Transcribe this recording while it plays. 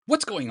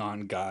What's going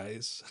on,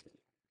 guys?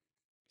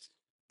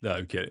 No,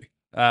 I'm kidding.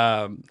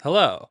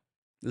 Hello.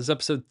 This is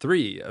episode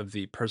 3 of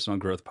the Personal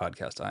Growth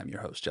Podcast. I'm your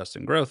host,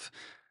 Justin Groth.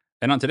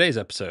 And on today's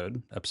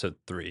episode, episode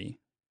 3,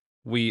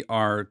 we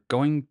are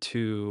going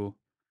to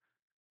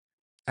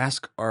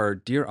ask our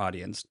dear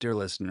audience, dear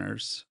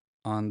listeners,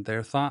 on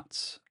their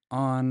thoughts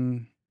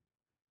on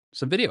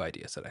some video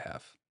ideas that I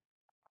have.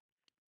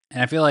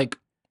 And I feel like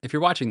if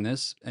you're watching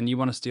this and you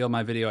want to steal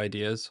my video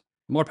ideas,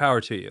 more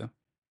power to you.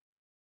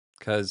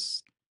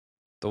 Because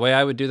the way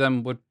I would do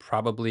them would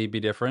probably be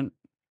different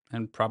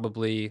and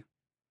probably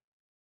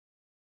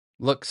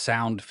look,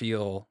 sound,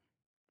 feel,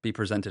 be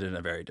presented in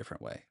a very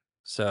different way.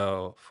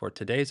 So for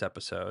today's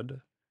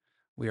episode,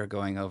 we are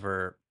going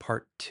over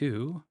part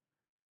 2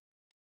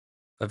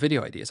 of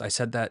video ideas. I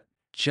said that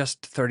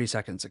just 30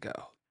 seconds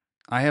ago.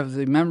 I have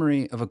the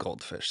memory of a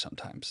goldfish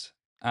sometimes.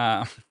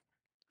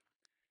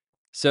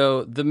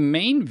 So the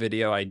main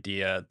video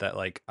idea that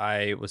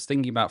I was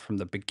thinking about from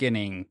the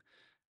beginning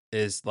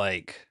is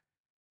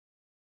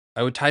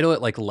I would title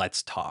it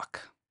Let's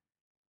Talk.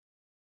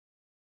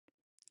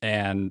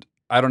 And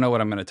I don't know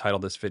what I'm going to title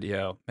this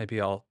video. Maybe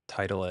I'll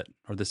title it,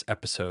 or this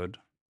episode,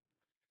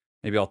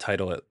 maybe I'll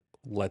title it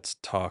Let's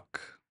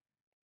Talk ...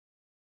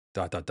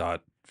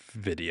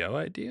 video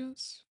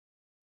ideas.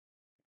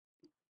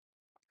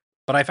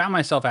 But I found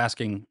myself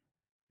asking,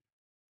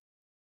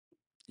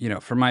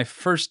 for my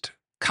first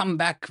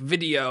comeback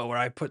video where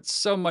I put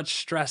so much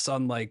stress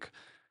on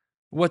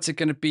what's it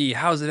going to be?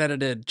 How's it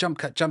edited? Jump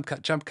cut, jump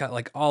cut, jump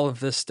cut, all of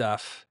this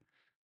stuff.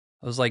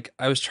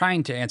 I was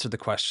trying to answer the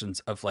questions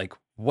of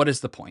what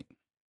is the point?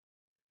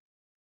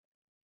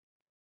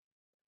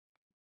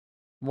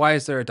 Why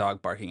is there a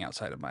dog barking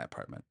outside of my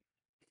apartment?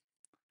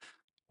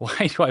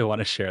 Why do I want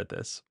to share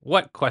this?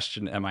 What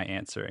question am I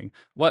answering?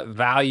 What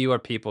value are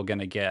people going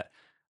to get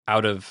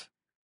out of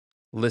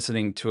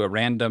listening to a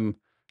random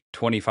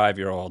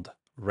 25-year-old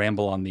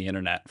ramble on the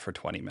internet for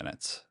 20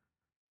 minutes?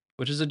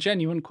 Which is a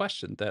genuine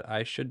question that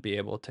I should be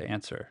able to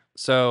answer.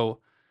 So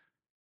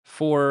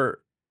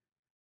for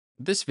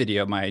this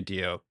video, my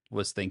idea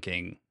was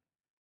thinking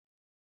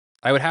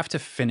I would have to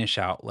finish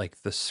out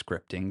the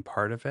scripting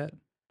part of it.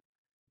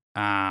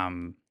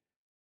 And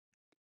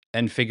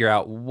figure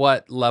out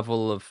what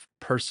level of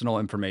personal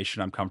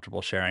information I'm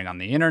comfortable sharing on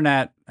the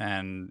internet.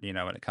 And,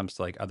 when it comes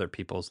to other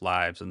people's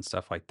lives and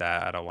stuff like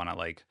that, I don't want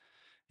to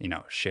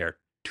share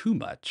too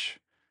much.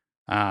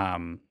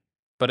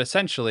 But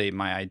essentially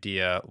my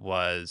idea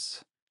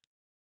was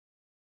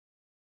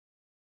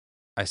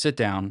I sit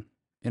down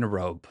in a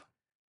robe,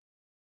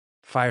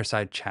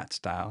 fireside chat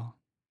style,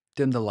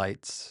 dim the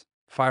lights,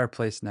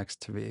 fireplace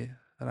next to me,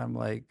 and I'm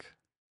like,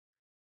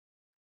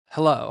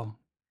 hello,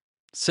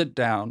 sit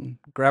down,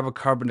 grab a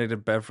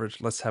carbonated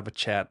beverage, let's have a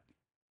chat.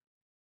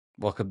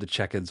 Welcome to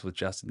Check-ins with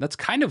Justin. That's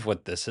kind of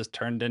what this has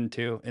turned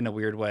into in a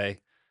weird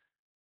way,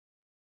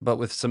 but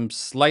with some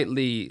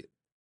slightly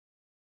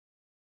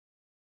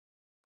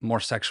more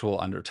sexual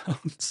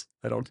undertones.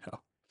 I don't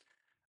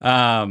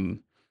know.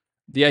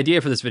 The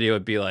idea for this video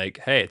would be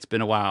hey, it's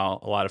been a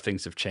while. A lot of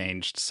things have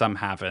changed. Some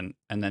haven't.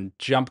 And then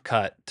jump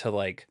cut to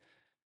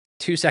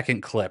 2-second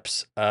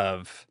clips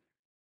of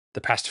the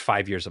past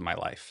 5 years of my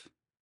life.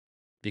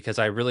 Because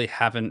I really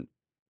haven't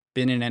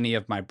been in any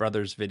of my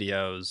brother's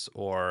videos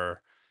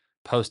or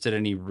posted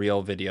any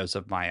real videos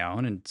of my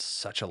own in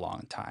such a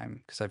long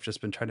time. Because I've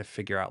just been trying to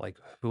figure out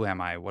who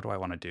am I? What do I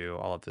want to do?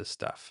 All of this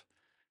stuff.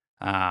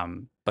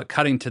 But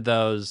cutting to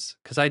those,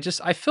 because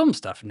I film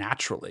stuff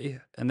naturally,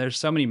 and there's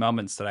so many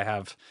moments that I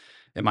have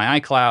in my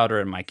iCloud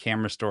or in my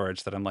camera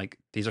storage that I'm like,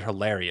 these are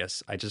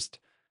hilarious.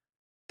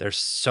 There's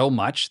so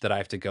much that I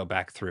have to go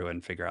back through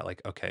and figure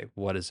out okay,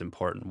 what is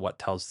important? What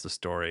tells the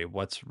story?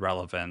 What's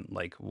relevant?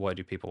 What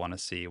do people want to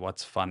see?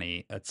 What's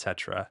funny,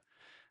 etc.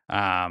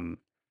 And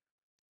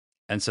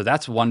so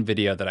that's one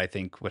video that I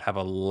think would have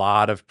a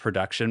lot of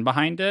production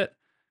behind it,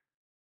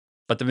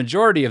 but the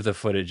majority of the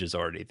footage is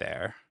already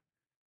there.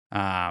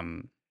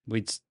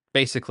 We'd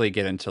basically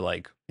get into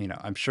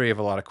I'm sure you have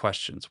a lot of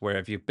questions. Where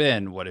have you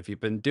been? What have you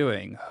been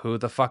doing? Who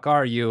the fuck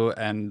are you?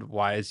 And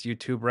why is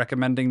YouTube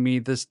recommending me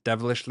this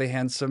devilishly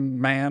handsome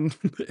man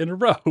in a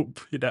robe?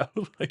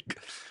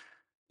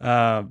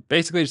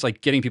 Basically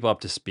just getting people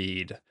up to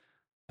speed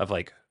of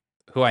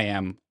who I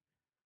am,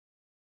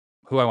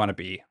 who I want to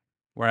be,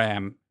 where I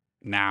am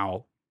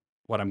now,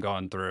 what I'm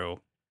going through.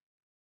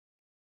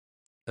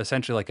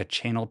 Essentially a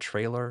channel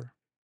trailer.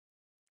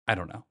 I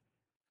don't know.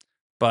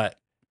 But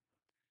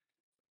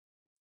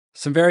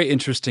some very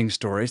interesting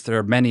stories, there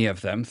are many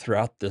of them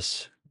throughout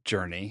this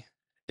journey,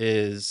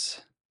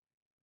 is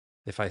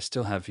if I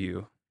still have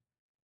you,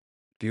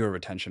 viewer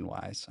retention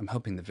wise, I'm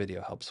hoping the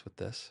video helps with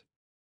this.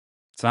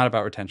 It's not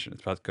about retention,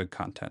 it's about good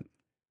content.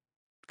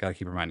 Gotta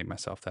keep reminding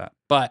myself that.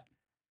 But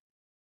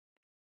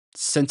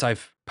since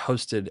I've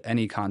posted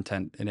any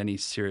content in any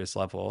serious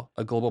level,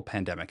 a global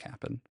pandemic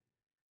happened.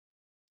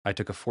 I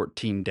took a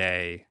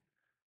 14-day,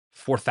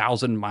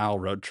 4,000-mile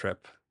road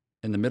trip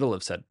in the middle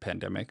of said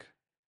pandemic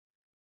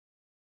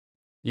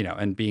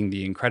and being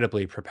the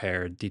incredibly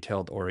prepared,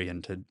 detailed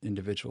oriented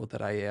individual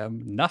that I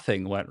am,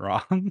 nothing went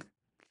wrong.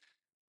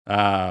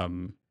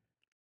 um,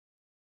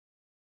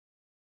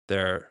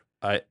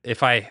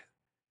 if I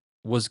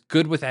was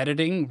good with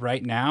editing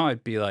right now,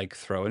 I'd be like,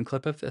 throw in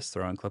clip of this,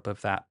 throw in clip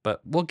of that,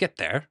 but we'll get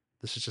there.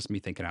 This is just me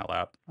thinking out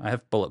loud. I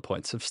have bullet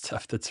points of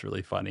stuff that's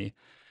really funny.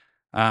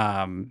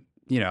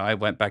 I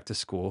went back to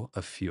school,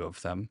 a few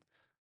of them.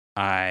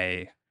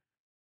 I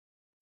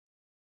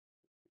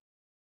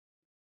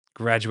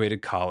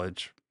graduated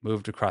college,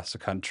 moved across the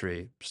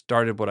country,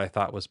 started what I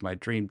thought was my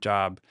dream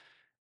job,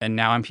 and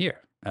now I'm here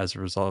as a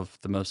result of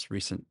the most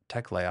recent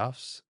tech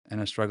layoffs and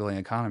a struggling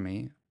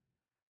economy.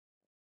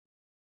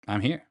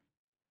 I'm here,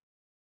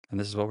 and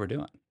this is what we're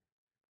doing.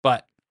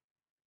 But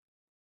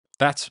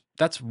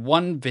that's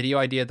one video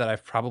idea that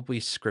I've probably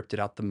scripted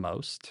out the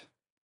most.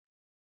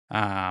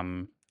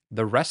 Um,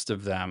 the rest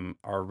of them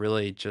are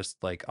really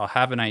just like, I'll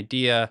have an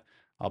idea,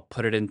 I'll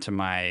put it into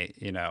my,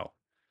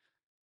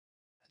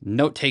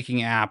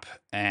 note-taking app,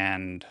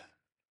 and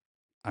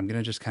I'm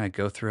gonna just kind of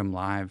go through them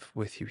live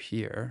with you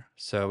here.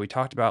 So we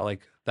talked about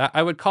like that.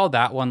 I would call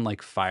that one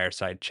like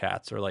fireside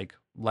chats, or like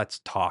let's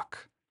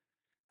talk,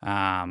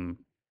 um,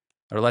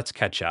 or let's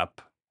catch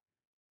up.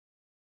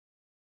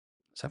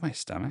 Is that my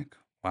stomach?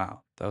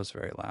 Wow, that was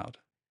very loud.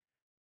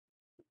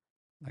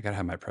 I gotta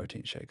have my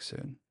protein shake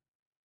soon.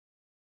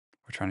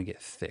 We're trying to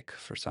get thick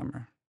for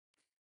summer.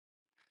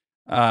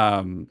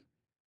 Um,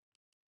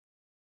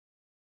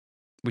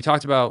 we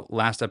talked about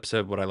last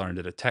episode what I learned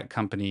at a tech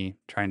company,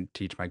 trying to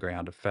teach my gray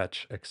how to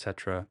fetch,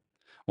 etc.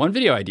 One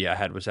video idea I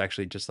had was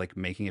actually just like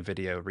making a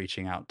video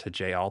reaching out to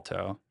Jay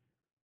Alto,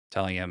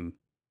 telling him,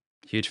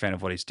 huge fan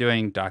of what he's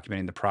doing,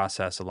 documenting the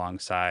process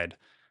alongside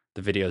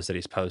the videos that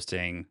he's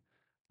posting.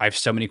 I have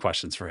so many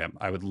questions for him.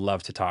 I would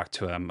love to talk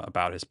to him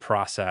about his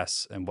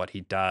process and what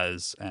he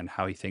does and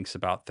how he thinks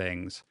about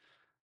things.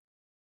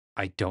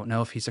 I don't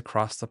know if he's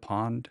across the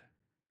pond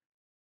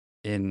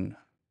in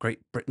Great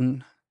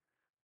Britain,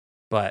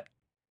 but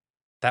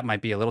that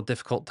might be a little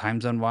difficult time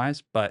zone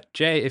wise. But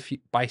Jay, if you,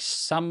 by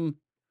some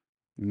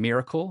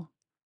miracle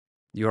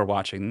you are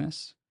watching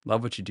this,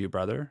 love what you do,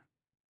 brother,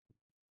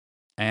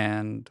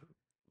 and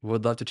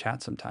would love to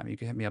chat sometime. You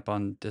can hit me up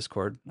on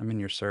Discord. I'm in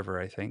your server,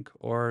 I think,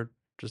 or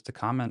just a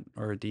comment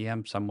or a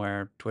DM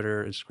somewhere,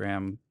 Twitter,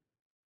 Instagram,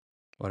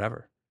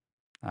 whatever.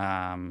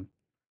 Um,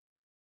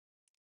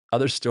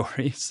 Other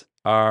stories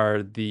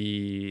are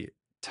the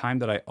time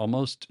that I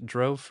almost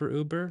drove for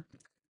Uber.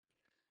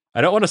 I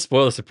don't want to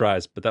spoil the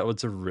surprise, but that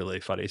was a really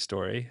funny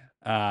story.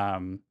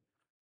 Another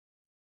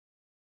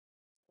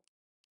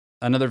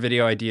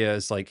video idea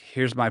is like,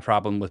 here's my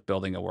problem with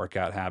building a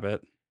workout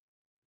habit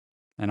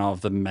and all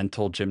of the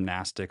mental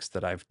gymnastics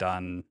that I've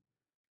done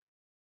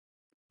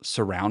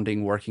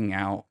surrounding working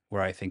out,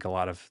 where I think a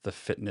lot of the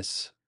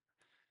fitness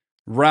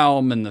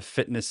realm and the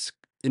fitness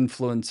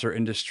influencer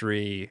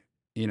industry,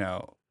 you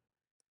know,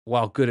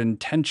 while good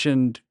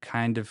intentioned,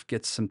 kind of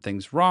gets some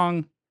things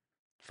wrong.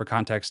 For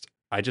context,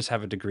 I just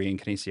have a degree in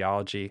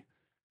kinesiology.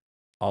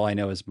 All I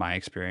know is my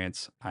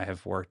experience. I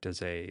have worked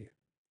as a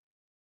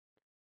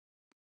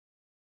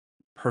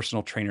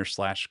personal trainer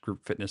slash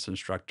group fitness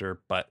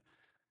instructor, but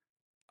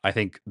I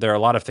think there are a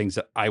lot of things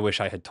that I wish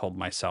I had told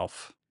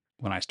myself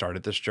when I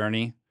started this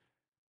journey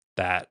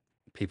that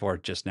people are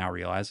just now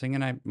realizing,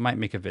 and I might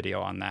make a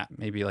video on that,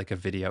 maybe like a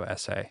video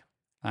essay.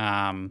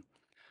 Um,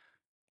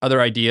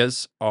 Other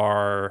ideas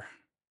are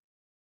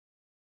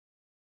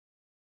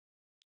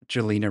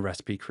Jelena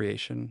recipe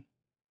creation.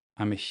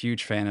 I'm a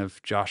huge fan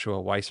of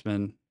Joshua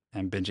Weissman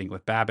and Binging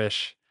with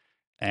Babish.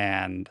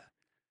 And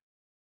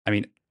I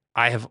mean,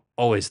 I have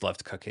always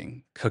loved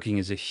cooking. Cooking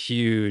is a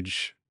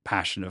huge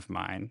passion of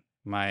mine.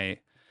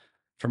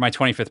 For my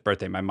 25th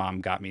birthday, my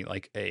mom got me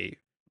like a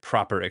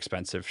proper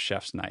expensive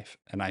chef's knife.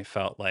 And I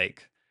felt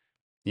like,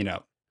 you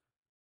know,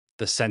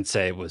 the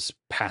sensei was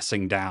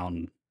passing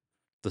down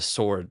the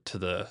sword to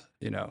the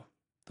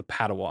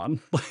Padawan.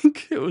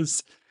 Like it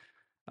was,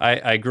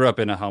 I grew up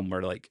in a home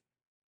where like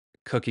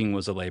cooking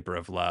was a labor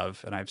of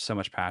love, and I have so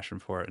much passion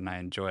for it and I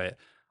enjoy it.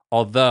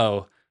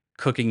 Although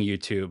cooking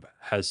YouTube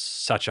has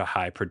such a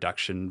high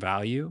production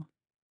value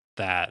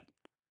that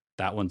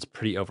that one's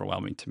pretty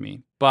overwhelming to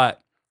me.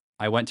 But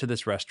I went to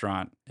this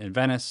restaurant in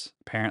Venice.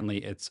 Apparently,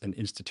 it's an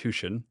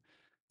institution.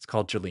 It's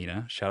called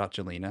Jelena. Shout out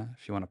Jelena.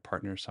 If you want to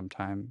partner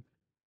sometime,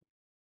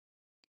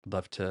 I'd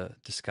love to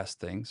discuss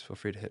things. Feel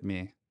free to hit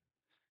me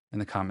in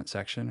the comment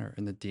section or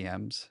in the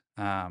DMs.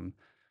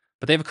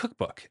 But they have a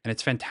cookbook and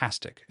it's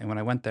fantastic. And when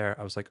I went there,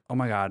 I was like, oh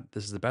my God,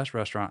 this is the best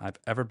restaurant I've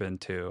ever been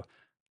to.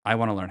 I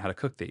want to learn how to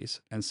cook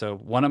these. And so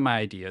one of my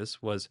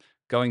ideas was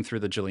going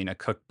through the Jelena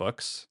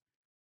cookbooks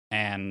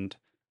and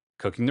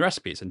cooking the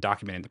recipes and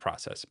documenting the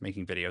process,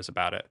 making videos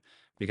about it.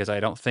 Because I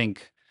don't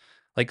think,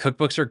 like,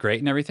 cookbooks are great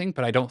and everything,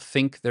 but I don't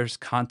think there's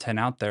content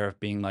out there of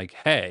being like,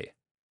 hey,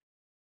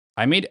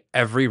 I made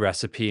every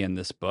recipe in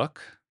this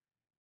book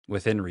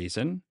within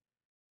reason.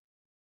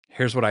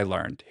 Here's what I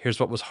learned.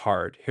 Here's what was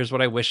hard. Here's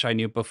what I wish I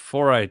knew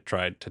before I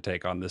tried to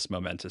take on this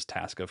momentous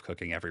task of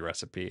cooking every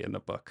recipe in the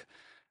book.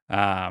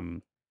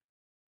 Um,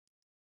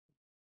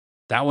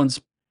 That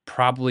one's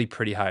probably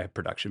pretty high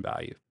production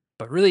value,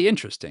 but really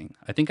interesting.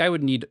 I think I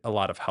would need a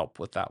lot of help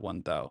with that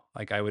one though.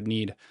 Like I would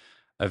need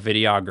a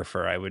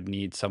videographer. I would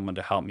need someone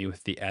to help me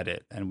with the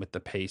edit and with the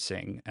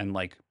pacing, and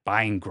like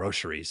buying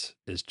groceries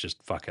is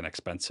just fucking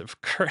expensive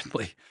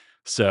currently.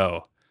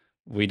 So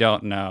we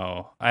don't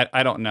know.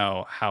 I don't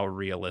know how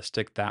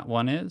realistic that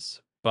one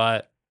is,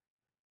 but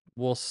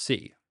we'll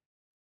see.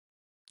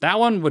 That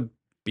one would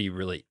be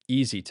really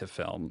easy to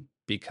film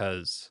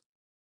because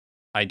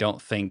I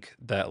don't think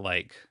that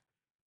like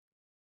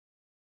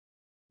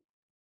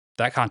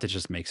that content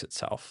just makes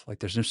itself. Like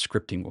there's no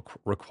scripting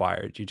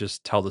required. You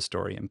just tell the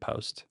story in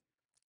post.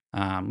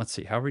 Let's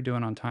see. How are we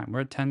doing on time?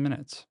 We're at 10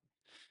 minutes.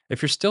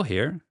 If you're still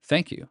here,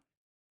 thank you.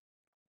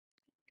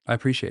 I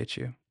appreciate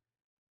you.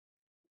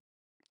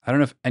 I don't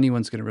know if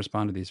anyone's going to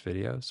respond to these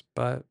videos,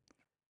 but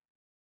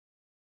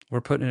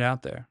we're putting it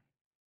out there.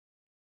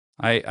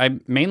 I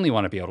mainly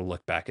want to be able to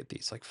look back at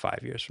these like 5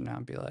 years from now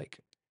and be like,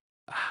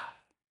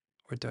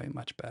 we're doing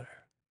much better.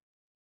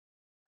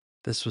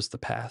 This was the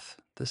path.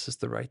 This is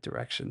the right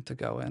direction to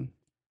go in.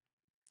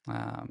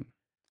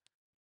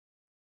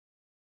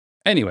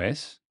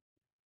 Anyways,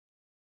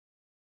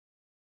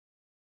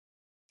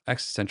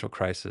 existential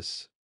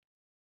crisis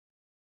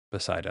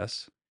beside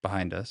us,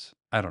 behind us.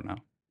 I don't know.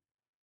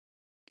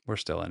 We're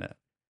still in it.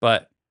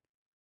 But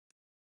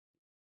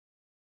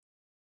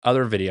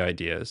other video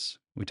ideas.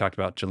 We talked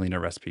about Jelena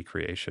recipe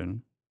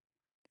creation.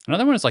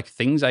 Another one is like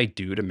things I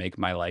do to make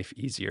my life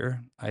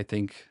easier. I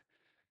think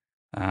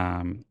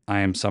I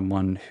am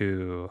someone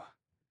who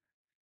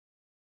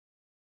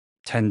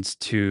tends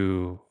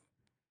to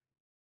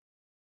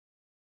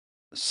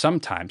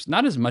sometimes,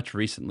 not as much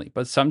recently,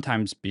 but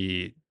sometimes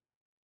be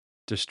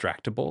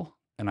distractible.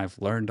 And I've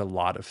learned a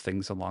lot of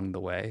things along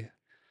the way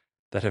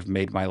that have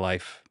made my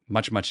life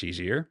much, much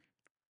easier.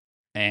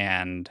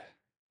 And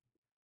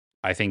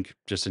I think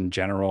just in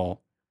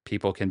general,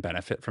 people can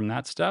benefit from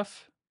that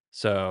stuff.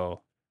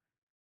 So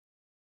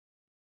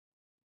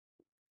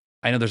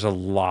I know there's a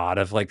lot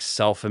of like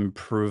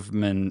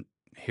self-improvement.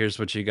 Here's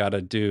what you got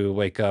to do.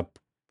 Wake up,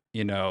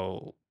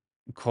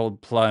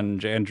 cold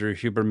plunge, Andrew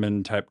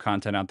Huberman type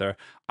content out there.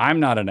 I'm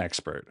not an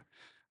expert,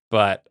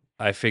 but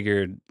I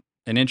figured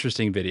an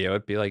interesting video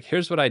would be like,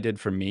 here's what I did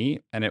for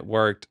me and it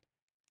worked.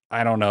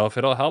 I don't know if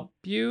it'll help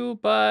you,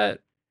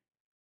 but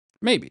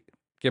maybe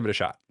give it a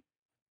shot.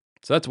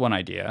 So that's one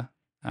idea.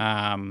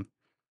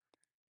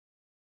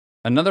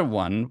 Another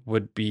one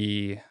would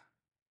be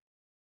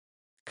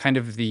kind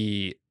of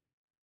the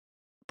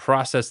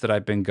process that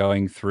I've been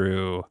going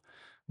through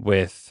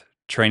with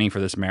training for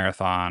this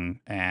marathon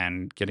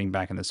and getting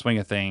back in the swing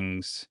of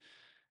things,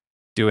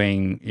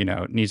 doing,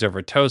 knees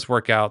over toes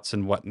workouts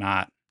and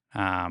whatnot.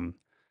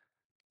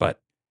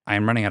 But I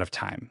am running out of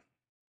time.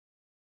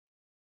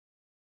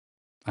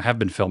 I have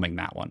been filming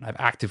that one. I've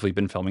actively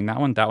been filming that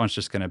one. That one's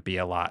just going to be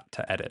a lot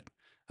to edit.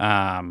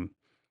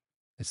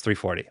 It's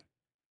 3:40.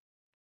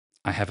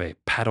 I have a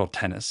paddle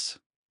tennis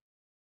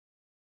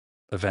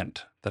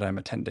event that I'm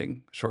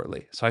attending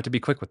shortly. So I have to be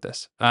quick with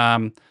this.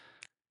 Other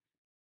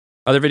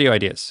video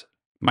ideas.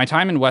 My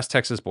time in West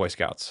Texas Boy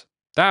Scouts.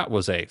 That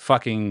was a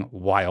fucking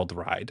wild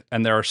ride.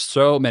 And there are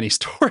so many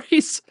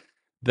stories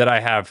that I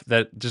have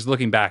that just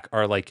looking back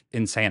are like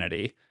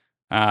insanity.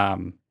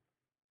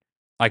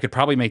 I could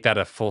probably make that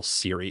a full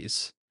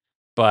series,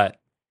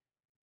 but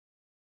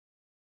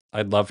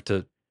I'd love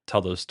to tell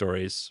those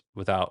stories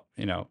without,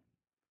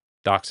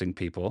 doxing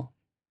people.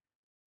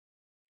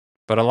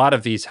 But a lot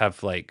of these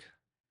have like,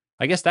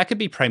 I guess that could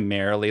be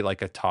primarily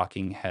like a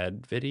talking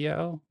head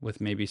video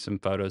with maybe some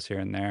photos here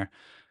and there.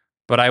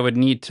 But I would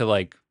need to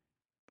like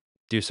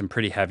do some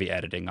pretty heavy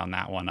editing on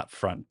that one up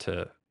front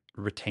to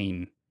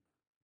retain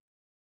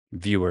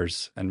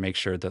viewers and make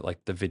sure that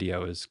like the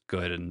video is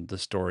good and the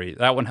story.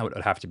 That one would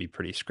have to be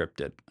pretty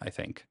scripted, I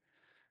think.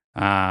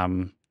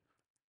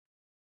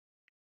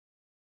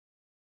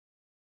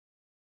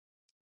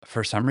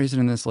 For some reason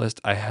in this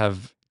list, I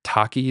have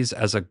Takis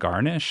as a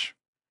garnish.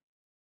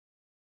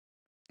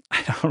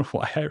 I don't know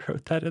why I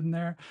wrote that in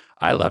there.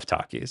 I love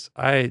Takis.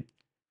 I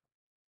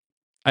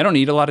don't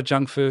eat a lot of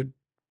junk food,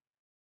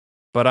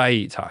 but I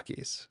eat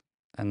Takis.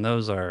 And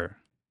those are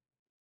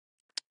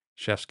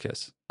chef's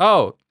kiss.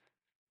 Oh,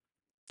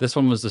 this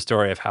one was the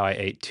story of how I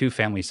ate 2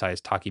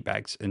 family-sized Taki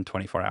bags in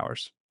 24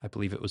 hours. I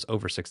believe it was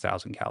over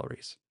 6,000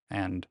 calories.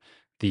 And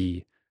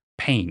the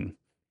pain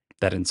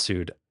that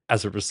ensued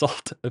as a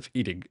result of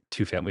eating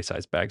 2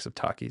 family-sized bags of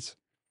Takis.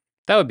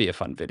 That would be a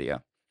fun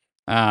video.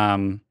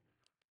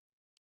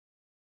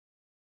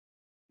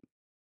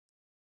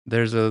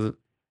 There's a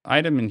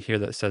item in here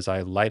that says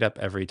I light up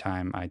every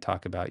time I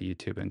talk about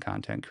YouTube and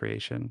content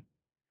creation.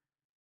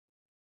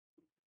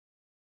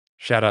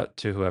 Shout out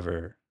to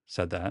whoever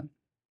said that.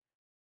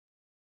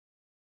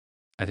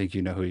 I think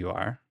you know who you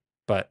are,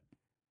 but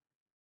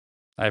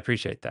I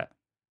appreciate that.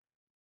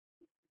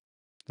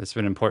 It's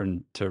been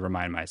important to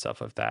remind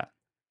myself of that.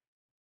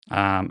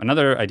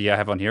 Another idea I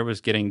have on here was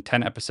getting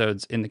 10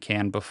 episodes in the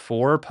can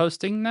before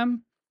posting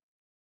them.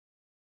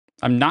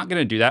 I'm not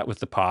going to do that with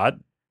the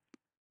pod,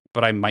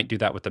 but I might do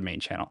that with the main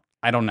channel.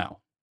 I don't know.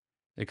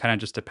 It kind of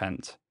just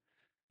depends.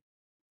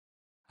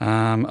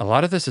 A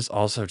lot of this is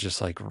also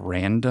just like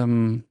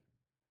random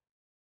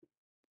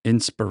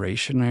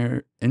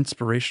inspirational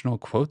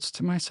quotes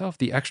to myself.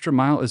 The extra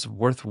mile is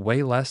worth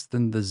way less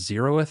than the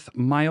 0th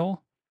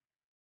mile.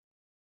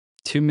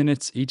 2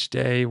 minutes each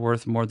day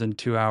worth more than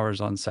 2 hours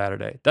on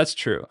Saturday. That's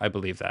true. I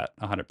believe that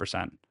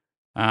 100%.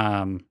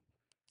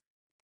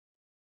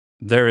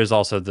 There is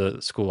also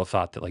the school of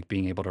thought that like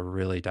being able to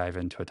really dive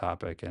into a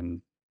topic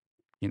and,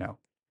 you know,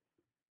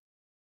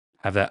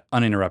 have that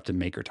uninterrupted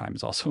maker time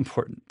is also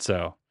important.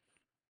 So,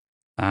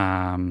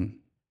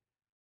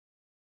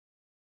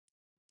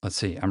 let's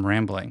see. I'm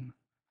rambling.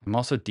 I'm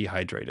also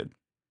dehydrated.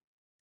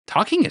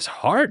 Talking is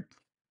hard.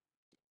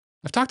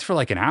 I've talked for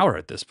like an hour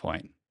at this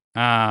point.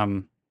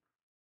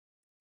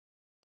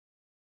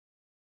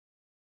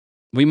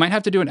 We might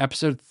have to do an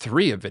episode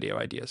 3 of video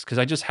ideas because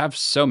I just have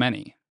so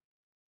many.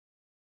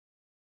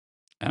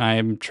 And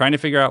I'm trying to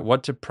figure out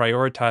what to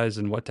prioritize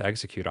and what to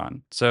execute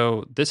on.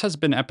 So this has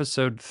been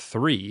episode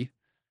 3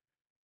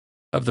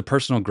 of the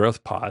Personal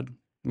Growth Pod.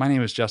 My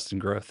name is Justin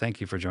Groth. Thank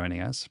you for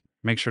joining us.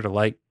 Make sure to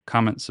like,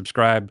 comment,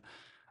 subscribe.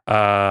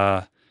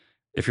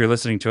 If you're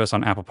listening to us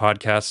on Apple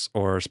Podcasts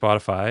or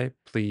Spotify,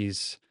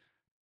 please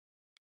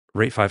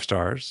rate 5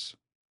 stars,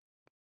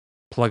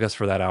 plug us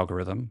for that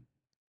algorithm,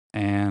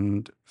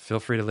 and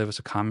feel free to leave us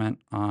a comment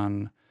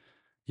on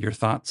your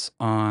thoughts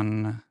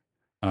on...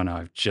 Oh no,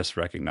 I've just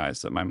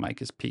recognized that my mic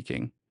is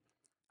peaking.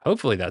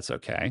 Hopefully that's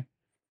okay.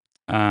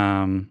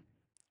 I'll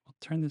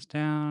turn this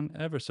down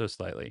ever so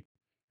slightly.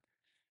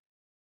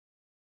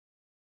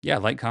 Yeah,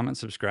 like, comment,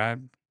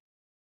 subscribe.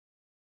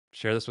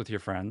 Share this with your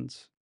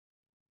friends.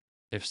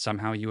 If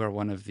somehow you are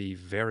one of the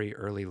very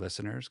early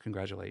listeners,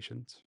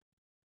 congratulations.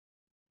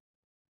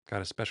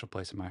 Got a special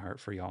place in my heart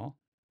for y'all.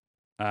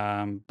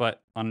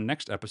 But on the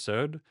next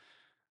episode,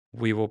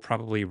 we will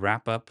probably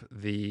wrap up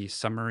the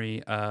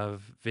summary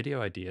of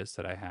video ideas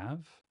that I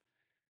have.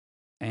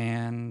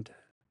 And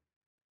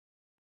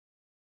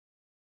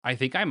I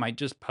think I might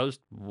just post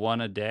one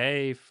a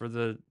day for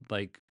the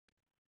like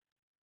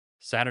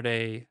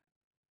Saturday,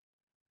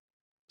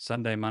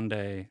 Sunday,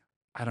 Monday.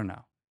 I don't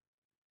know.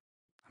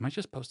 I might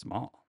just post them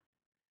all.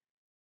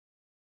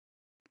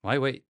 Why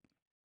wait?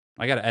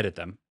 I got to edit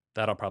them.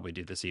 That'll probably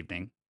do this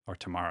evening or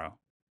tomorrow.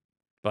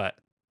 But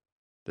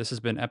this has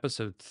been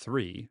episode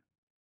 3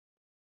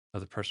 of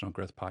the Personal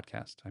Growth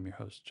Podcast. I'm your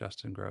host,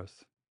 Justin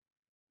Groth.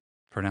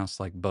 Pronounced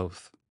like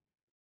both.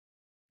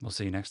 We'll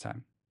see you next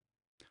time.